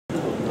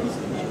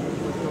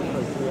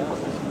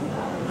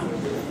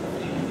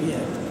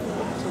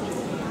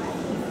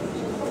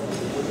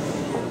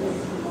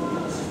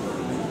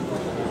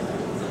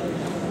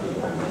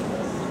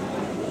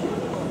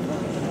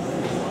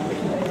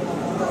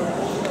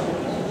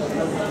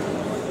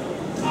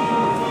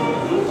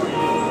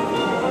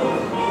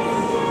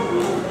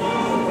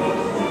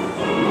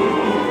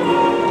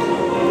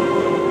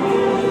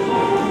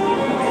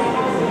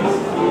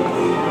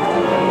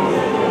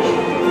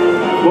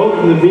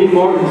welcome the Mean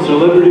Martin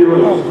Celebrity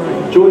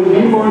Roast. Join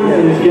Mean Martin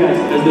and his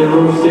guests as they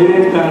roast St.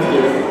 Anne's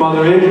pastor,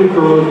 Father Andrew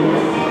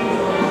Carrozza.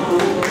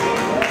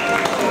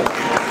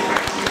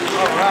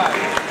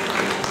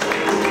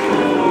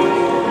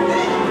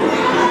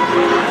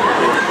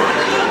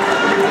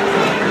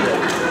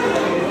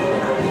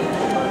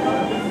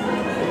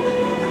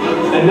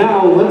 And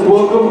now, let's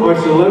welcome our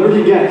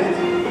celebrity guest.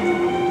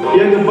 He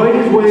had to fight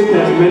his way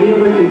past many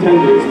other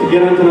contenders to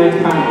get on tonight's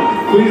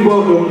panel. Please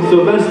welcome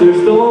Sylvester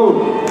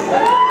Stallone.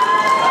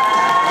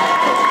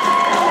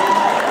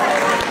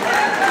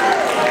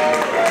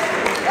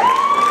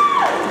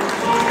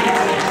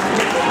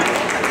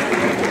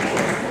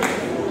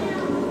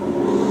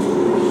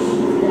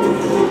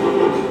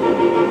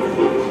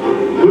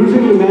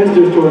 Losing the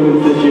Masters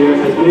tournament this year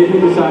has made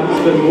him decide to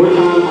spend more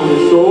time on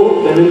his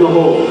soul than in the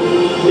hole.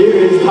 Here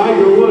is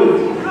Tiger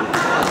Woods.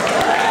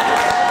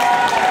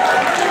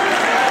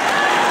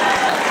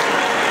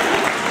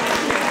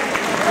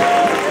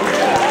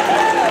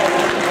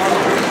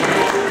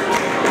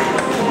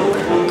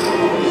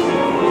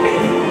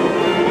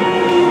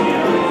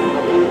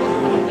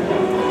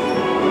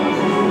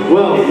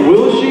 Well,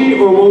 will she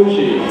or won't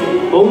she?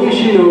 Only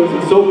she knows,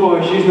 and so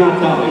far she's not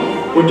telling.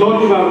 We're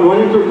talking about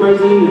running for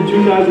president in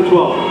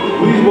 2012.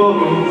 Please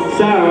welcome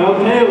Sarah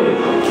Palin.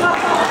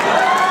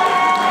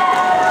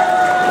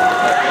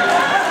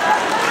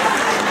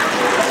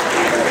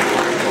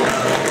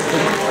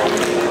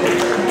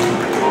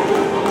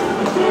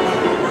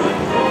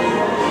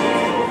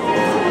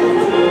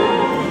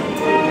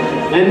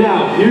 And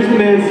now, here's the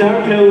man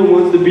Sarah Palin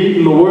wants to beat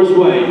in the worst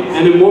way,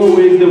 and in more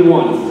ways than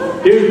one.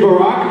 Here's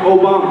Barack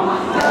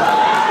Obama.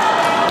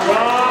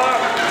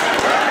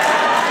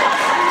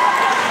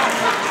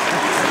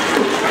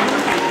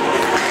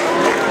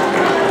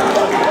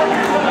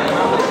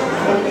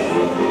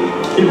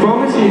 He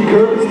promised he'd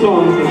curb his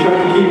tongue and try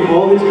to keep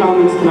all his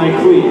comments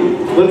tonight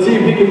clean. Let's see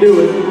if he can do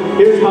it.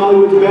 Here's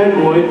Hollywood's bad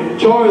boy,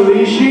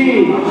 Charlie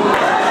Sheen.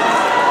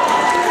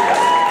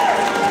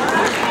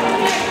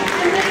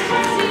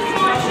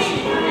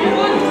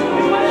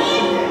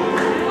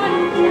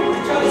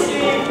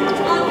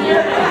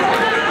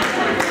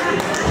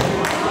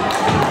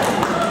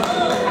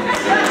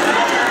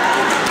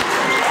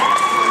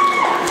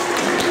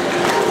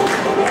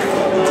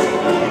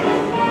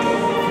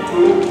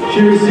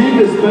 She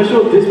received a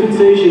special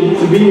dispensation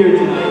to be here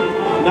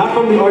tonight. Not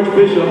from the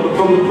Archbishop, but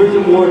from the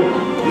prison warden.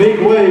 Make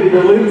way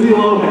for Lindsay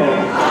Lohan.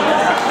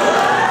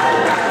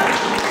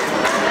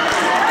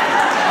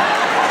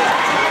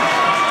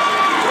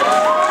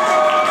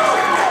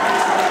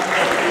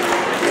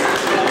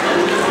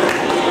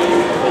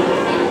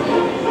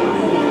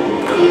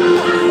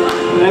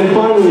 And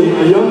finally,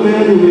 a young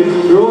man who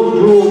makes girls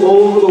drool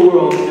all over the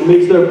world and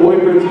makes their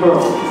boyfriends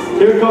hurl.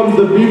 Here comes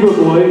the Beaver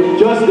Boy,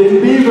 Justin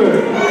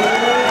Bieber.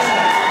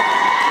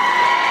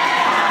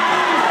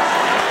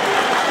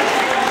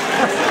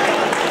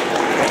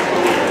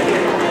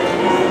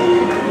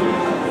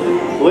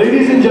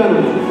 Ladies and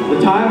gentlemen,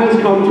 the time has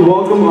come to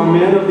welcome our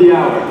man of the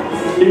hour.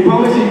 He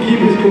promised he'd keep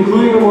his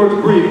concluding remarks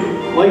brief,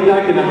 like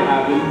that could never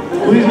happen.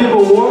 Please give a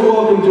warm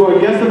welcome to our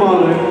guest of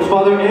honor,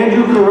 Father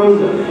Andrew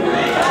Carrozza.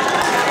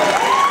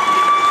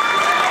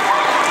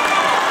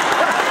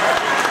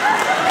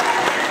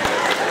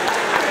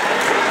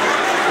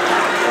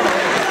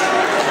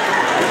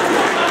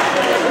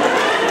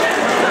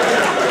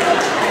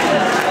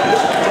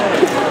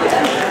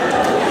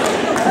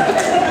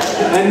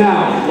 And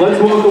now,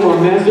 let's welcome our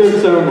Master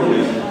of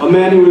Ceremonies, a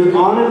man who is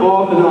on and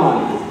off and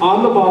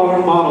on the bar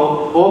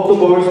model, off the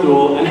bar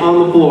stool, and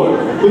on the floor.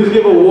 Please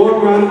give a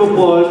warm round of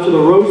applause to the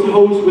roast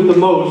host with the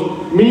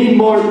most, Mean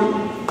Martin.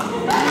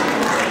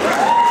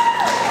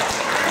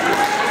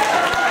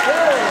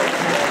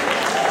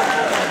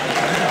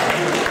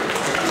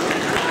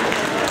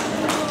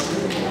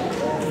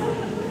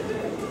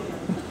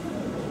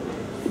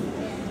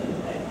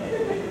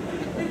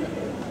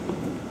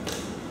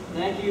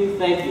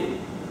 Thank you.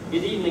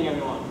 Good evening,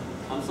 everyone.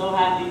 I'm so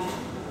happy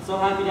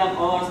to have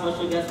all our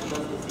special guests with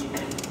us this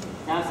evening,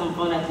 to have some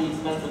fun at the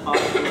expense of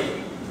Father's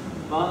Day.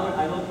 Father,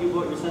 I hope you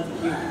brought your sense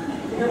of humor.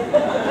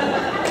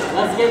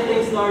 Let's get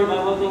things started by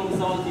welcoming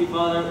someone to you,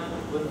 Father,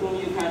 with whom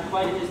you've had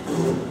quite a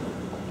history.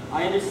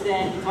 I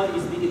understand he taught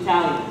you to speak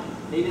Italian.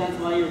 Maybe that's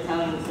why your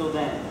Italian is so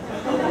bad.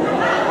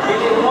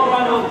 Give a warm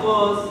round of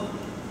applause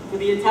to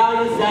the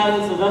Italian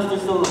stallion, Sylvester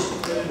Stallone.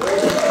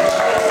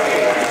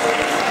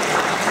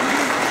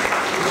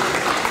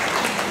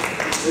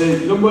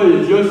 Hey, somebody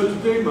adjust this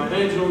thing? My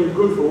hand's only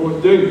good for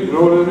one thing, you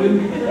know what I mean?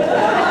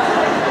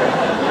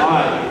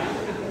 Alright.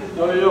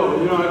 So yo,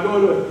 you know, I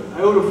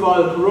go to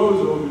Father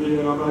Carrozza over here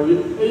and I'm like,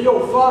 hey yo,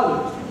 Father,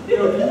 you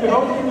know, can you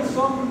help me with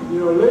something? You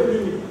know,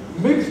 lately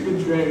Mick's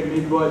been training me,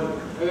 but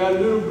I got a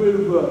little bit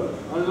of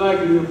an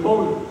unlikely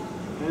opponent.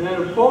 And that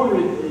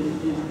opponent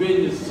is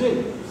been the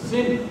sin.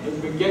 Sin has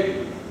been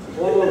getting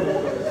all of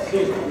us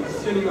sin. He's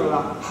sinning a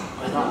lot.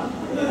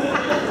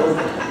 So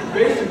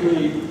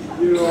basically,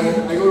 you know,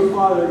 I go to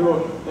Father, I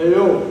go, hey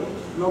yo,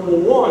 number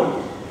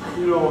one,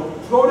 you know,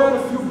 throw down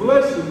a few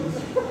blessings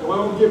I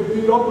don't get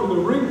beat up in the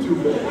ring too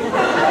bad.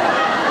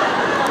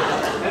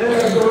 And then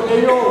I go,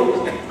 hey yo,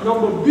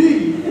 number B,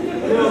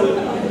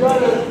 you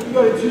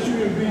gotta teach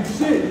me to beat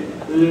sin.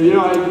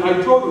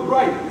 I throw the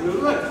right and the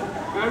left,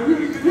 and I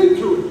really get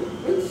into it.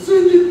 And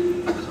sin it.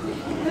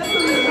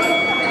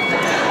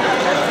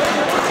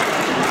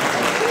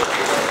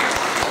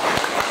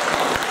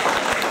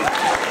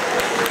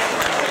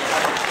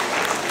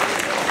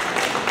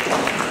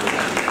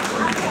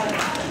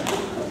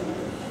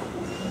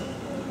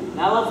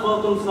 Now let's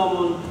welcome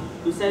someone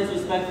who says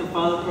respect for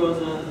Father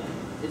Carrozza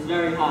is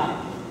very high,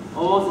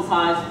 almost as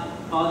high as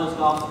Father's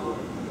golf score.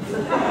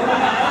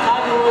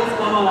 Tiger Woods,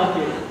 come on up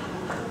here.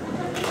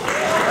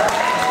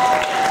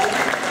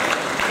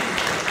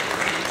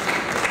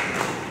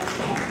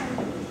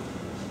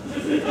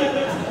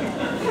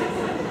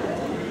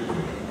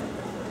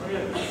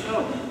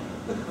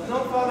 I've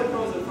known Father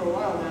Carrozza for a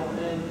while now,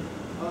 and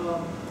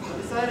I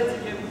decided to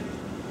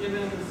give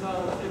him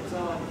some tips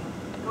on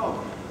golf.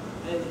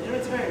 And in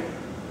return,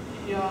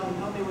 he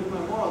helped me with my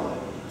moral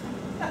life.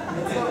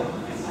 And so,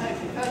 I had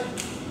concussion.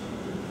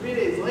 3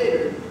 days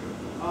later,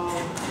 I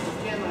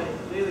began my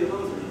daily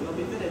rosary. It'll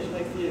be finished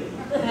next year.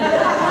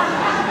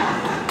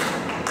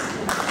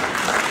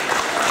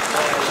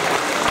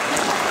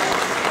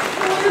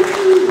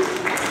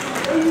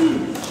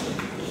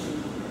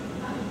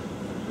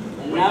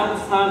 And now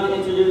it's time to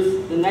introduce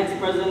the next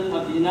President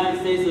of the United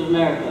States of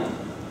America,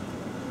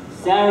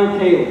 Sarah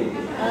Palin.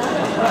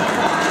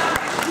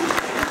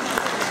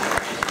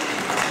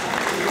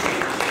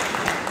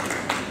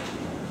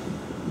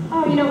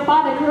 Oh, you know,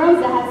 Father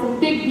Carrozza has some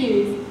big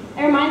views.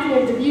 It reminds me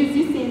of the views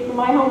you see from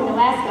my home in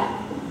Alaska.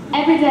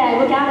 Every day I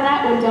look out of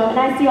that window and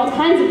I see all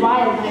kinds of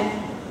wildlife.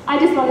 I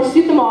just want to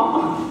shoot them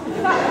all.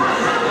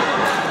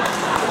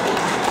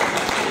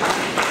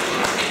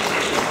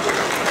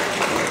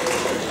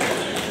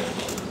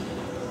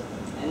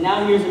 And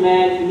now here's a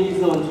man who needs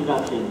no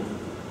introduction.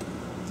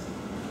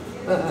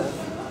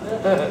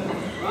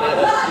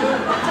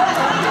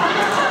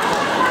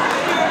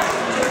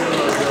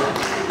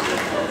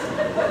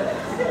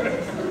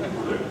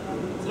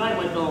 Tonight,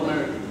 my fellow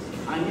Americans,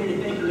 I'm here to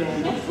thank you,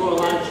 man, for a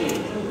lot of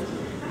change.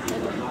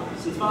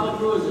 Since Father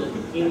Carrozza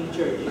came to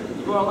church,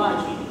 there were a lot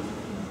of changes.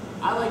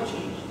 I like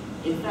change.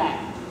 In fact,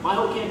 my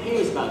whole campaign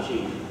is about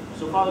change.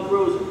 So, Father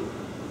Carrozza,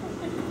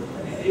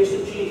 here's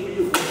some change for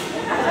you.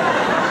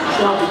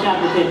 Show up the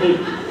capital campaign.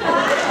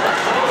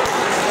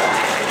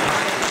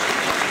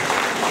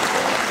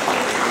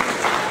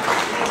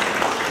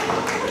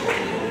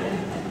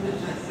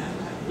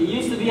 He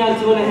used to be on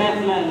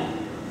 2.5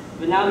 men,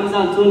 but now he's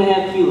on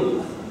 2.5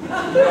 kilos. Ladies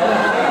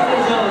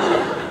and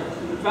gentlemen,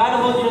 try to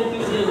hold your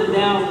enthusiasm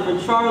down for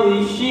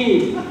Charlie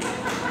Sheen.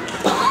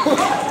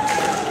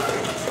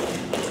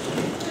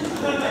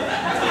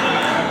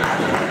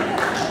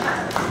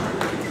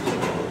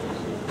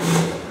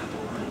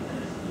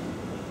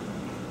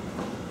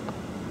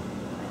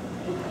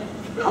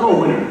 I'm a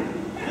winner.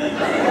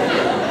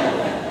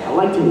 I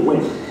like to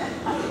win.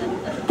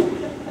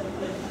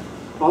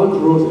 Father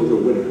Carrozza is a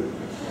winner.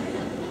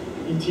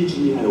 He teaches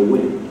me how to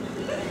win.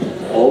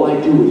 All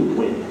I do is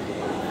win.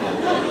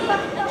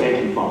 Thank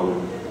you, Father.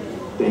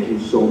 Thank you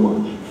so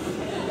much.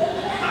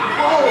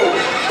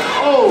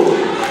 Oh!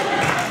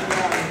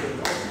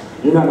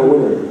 You're not a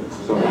winner.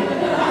 Sorry.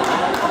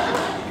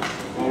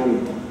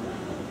 And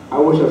I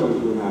wish I was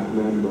 2.5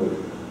 men, but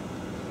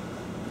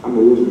I'm a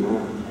loser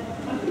now.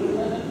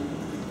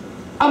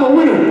 I'm a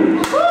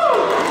winner!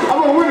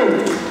 I'm a winner!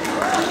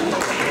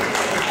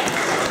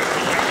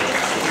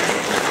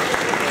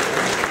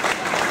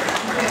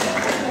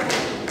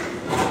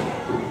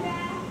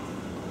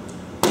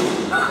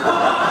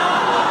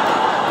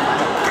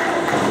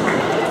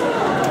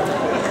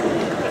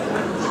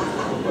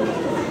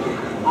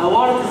 I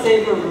wanted to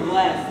save her for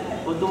last,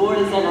 but the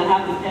warden said I'd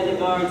have to pay the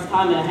guards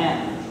time and a half.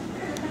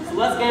 So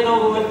let's get it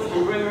over with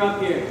and bring her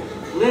up here.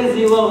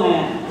 Lindsay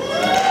Lohan.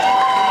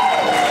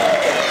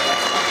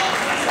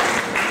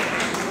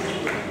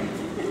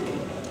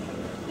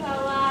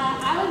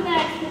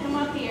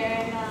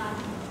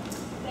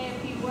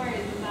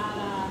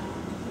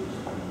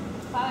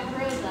 Father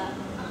Carrozza.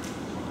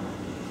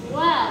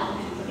 Well,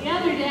 the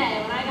other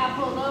day when I got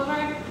pulled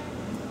over,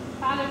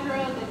 Father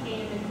Carrozza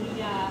came and he,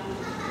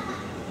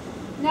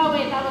 no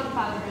wait, that wasn't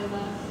Father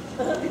Carrozza.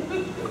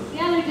 The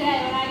other day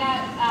when I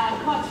got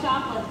caught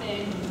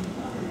shoplifting,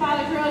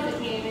 Father Carrozza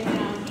came and,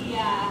 he,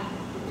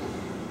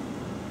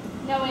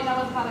 no wait, that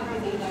wasn't Father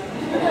Carrozza either.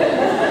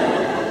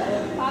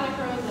 Father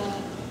Carrozza.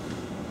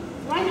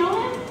 Do I know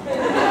him?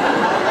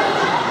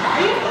 Are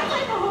you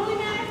like the holy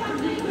man or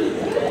something? Can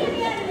you get me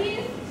out of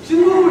these?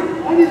 Lord,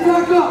 I need to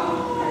back up.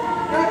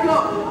 Back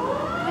up.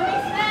 Let me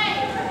stay.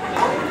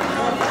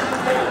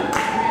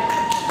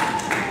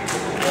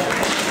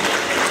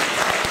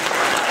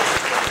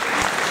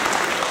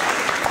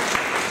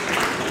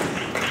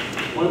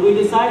 When we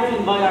decided to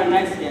invite our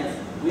next guest,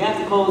 we had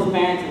to call his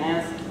parents and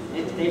ask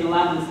if they'd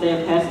allow him to stay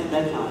up past his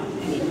bedtime.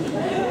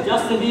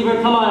 Justin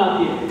Bieber, come on up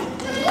here.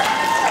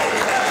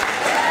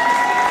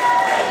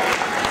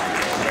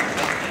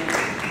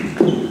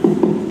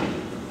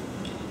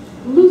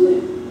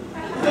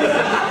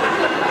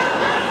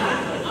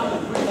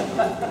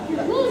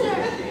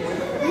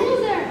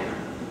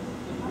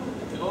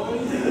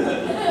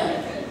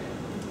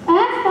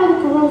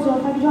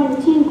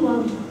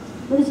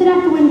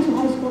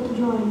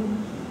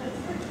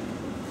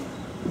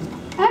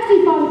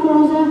 Exactly, Father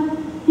Carrozza.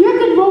 You're a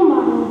good role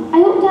model. I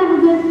hope to have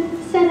a good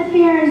set of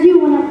hair as you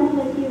when I look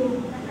like you.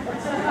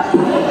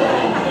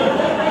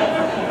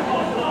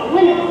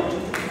 Winner.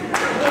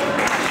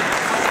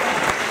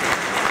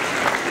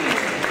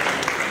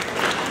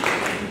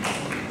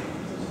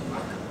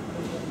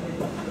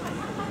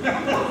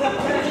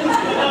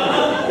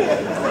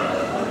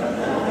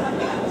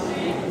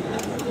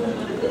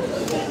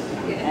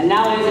 And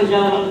now, ladies and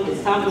gentlemen,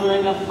 it's time to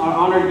bring up our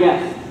honored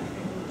guest.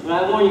 But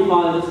I warn you,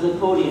 Father, this is a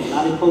podium,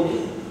 not a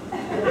podium.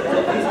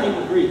 So please keep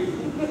it brief.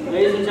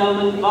 Ladies and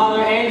gentlemen,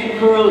 Father Andrew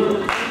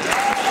Carrozza.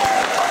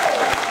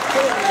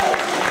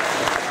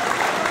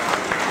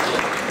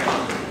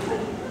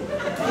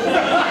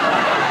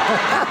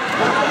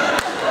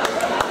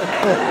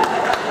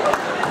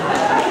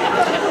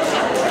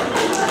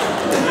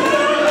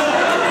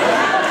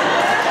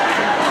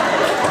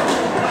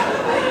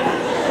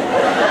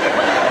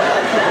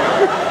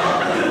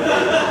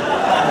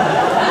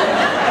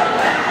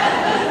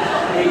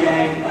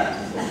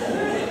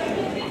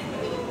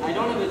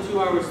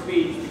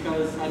 Speech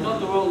because I thought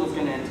the world was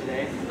going to end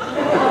today.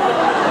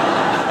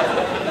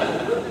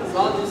 So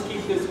I'll just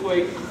keep this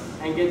quick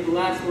and get the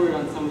last word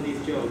on some of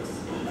these jokes.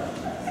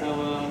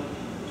 So,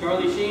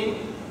 Charlie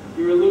Sheen,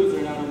 you're a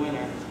loser, not a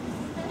winner.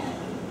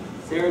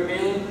 Sarah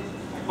Palin,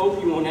 I hope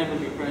you won't ever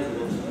be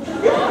president.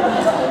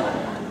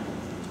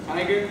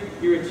 Tiger,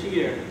 you're a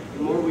cheater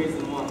in more ways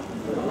than one.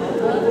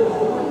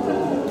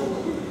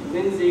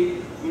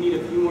 Lindsay, you need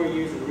a few more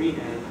years in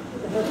rehab.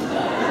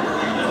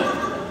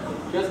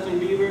 Justin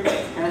Bieber,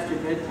 it's past your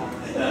bedtime.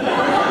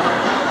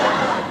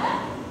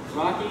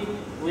 Rocky,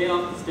 lay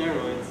off the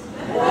steroids.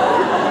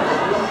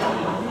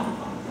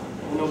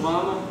 And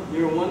Obama,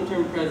 you're a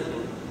one-term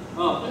president.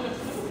 Oh,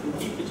 and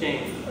keep the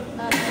change.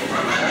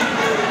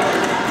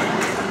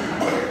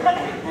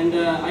 And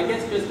I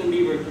guess Justin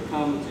Bieber could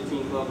come to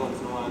Teen Club once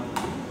in a while.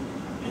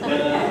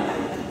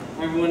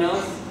 But everyone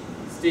else,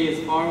 stay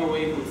as far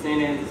away from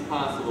St. Anne's as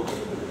possible.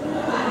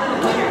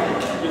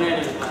 Good night.